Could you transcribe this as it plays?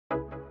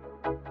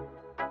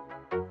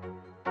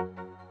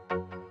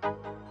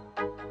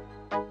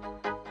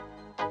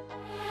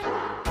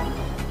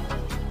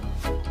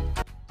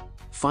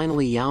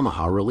Finally,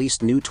 Yamaha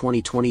released new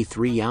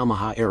 2023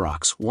 Yamaha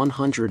Aerox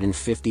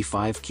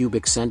 155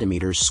 cubic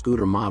centimeters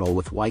scooter model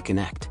with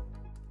Y-Connect.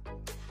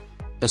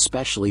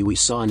 Especially we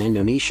saw in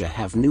Indonesia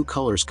have new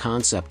colors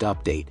concept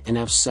update and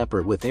have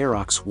separate with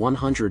Aerox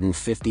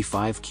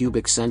 155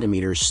 cubic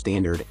centimeters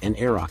standard and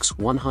Aerox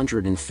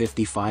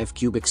 155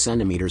 cubic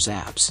centimeters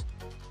abs.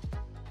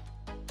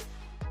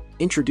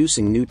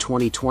 Introducing new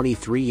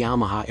 2023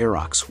 Yamaha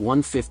Aerox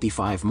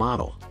 155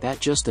 model that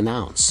just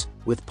announced,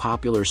 with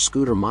popular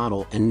scooter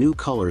model and new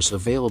colors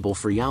available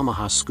for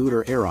Yamaha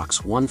scooter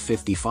Aerox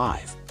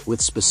 155,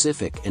 with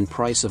specific and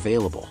price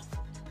available.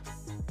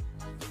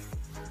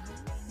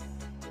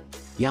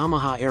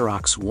 Yamaha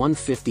Aerox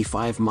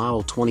 155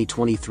 model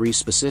 2023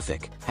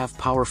 specific, have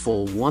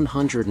powerful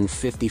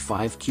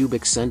 155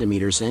 cubic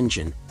centimeters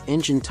engine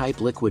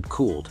type liquid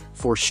cooled,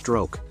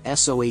 4-stroke,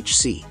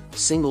 SOHC,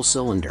 single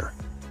cylinder.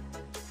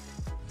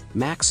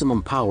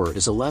 Maximum power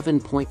is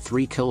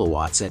 11.3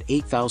 kilowatts at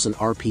 8,000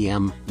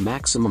 RPM,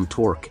 maximum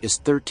torque is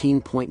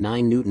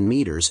 13.9 Newton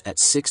meters at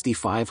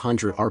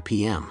 6,500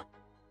 RPM.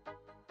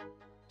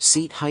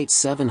 Seat height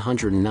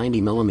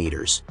 790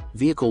 mm,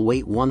 vehicle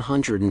weight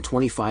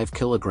 125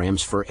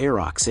 kg for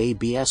Aerox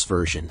ABS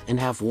version and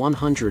have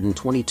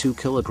 122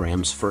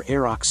 kg for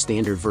Aerox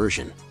standard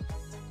version.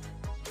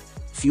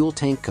 Fuel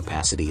tank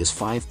capacity is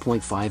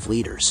 5.5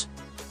 liters.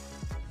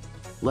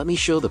 Let me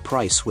show the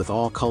price with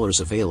all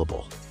colors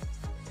available.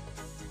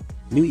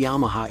 New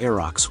Yamaha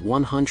Aerox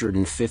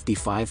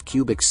 155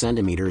 cubic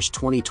centimeters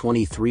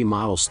 2023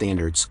 model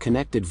standards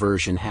connected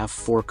version have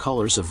 4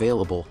 colors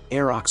available: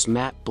 Aerox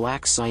matte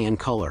black cyan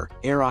color,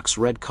 Aerox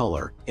red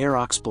color,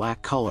 Aerox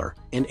black color,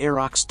 and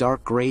Aerox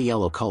dark gray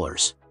yellow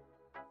colors.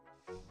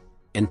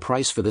 And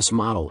price for this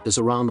model is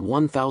around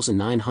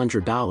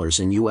 $1,900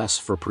 in US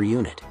for per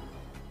unit.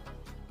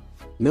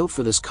 Note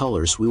for this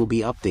colors will be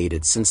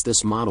updated since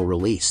this model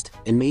released,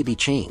 and may be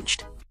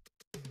changed.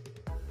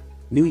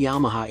 New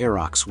Yamaha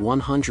Aerox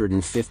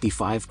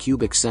 155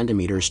 cubic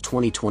centimeters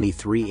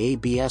 2023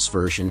 ABS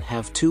version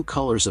have 2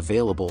 colors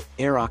available: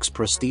 Aerox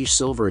Prestige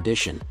Silver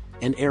Edition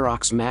and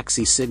Aerox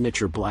Maxi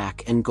Signature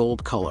Black and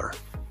Gold color.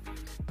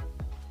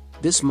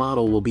 This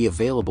model will be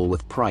available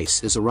with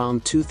price is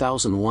around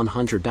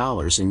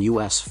 $2,100 in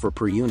US for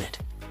per unit.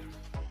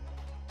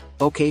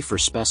 Okay, for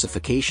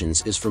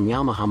specifications is from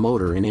Yamaha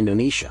Motor in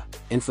Indonesia,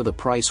 and for the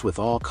price with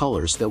all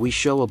colors that we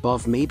show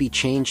above may be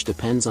changed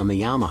depends on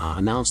the Yamaha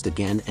announced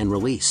again and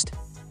released.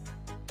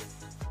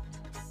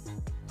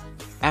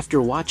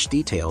 After watch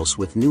details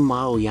with new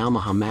model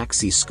Yamaha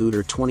Maxi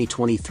scooter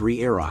 2023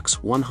 Aerox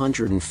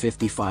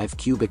 155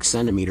 cubic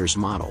centimeters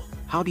model,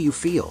 how do you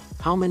feel?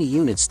 How many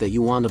units that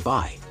you want to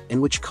buy, and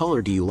which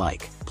color do you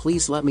like?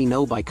 Please let me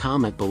know by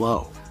comment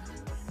below.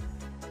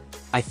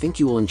 I think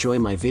you will enjoy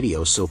my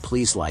video, so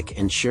please like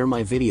and share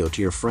my video to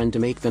your friend to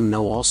make them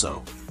know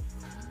also.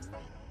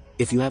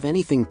 If you have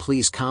anything,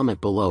 please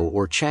comment below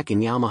or check in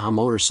Yamaha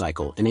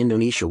Motorcycle and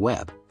Indonesia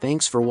web.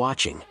 Thanks for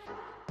watching.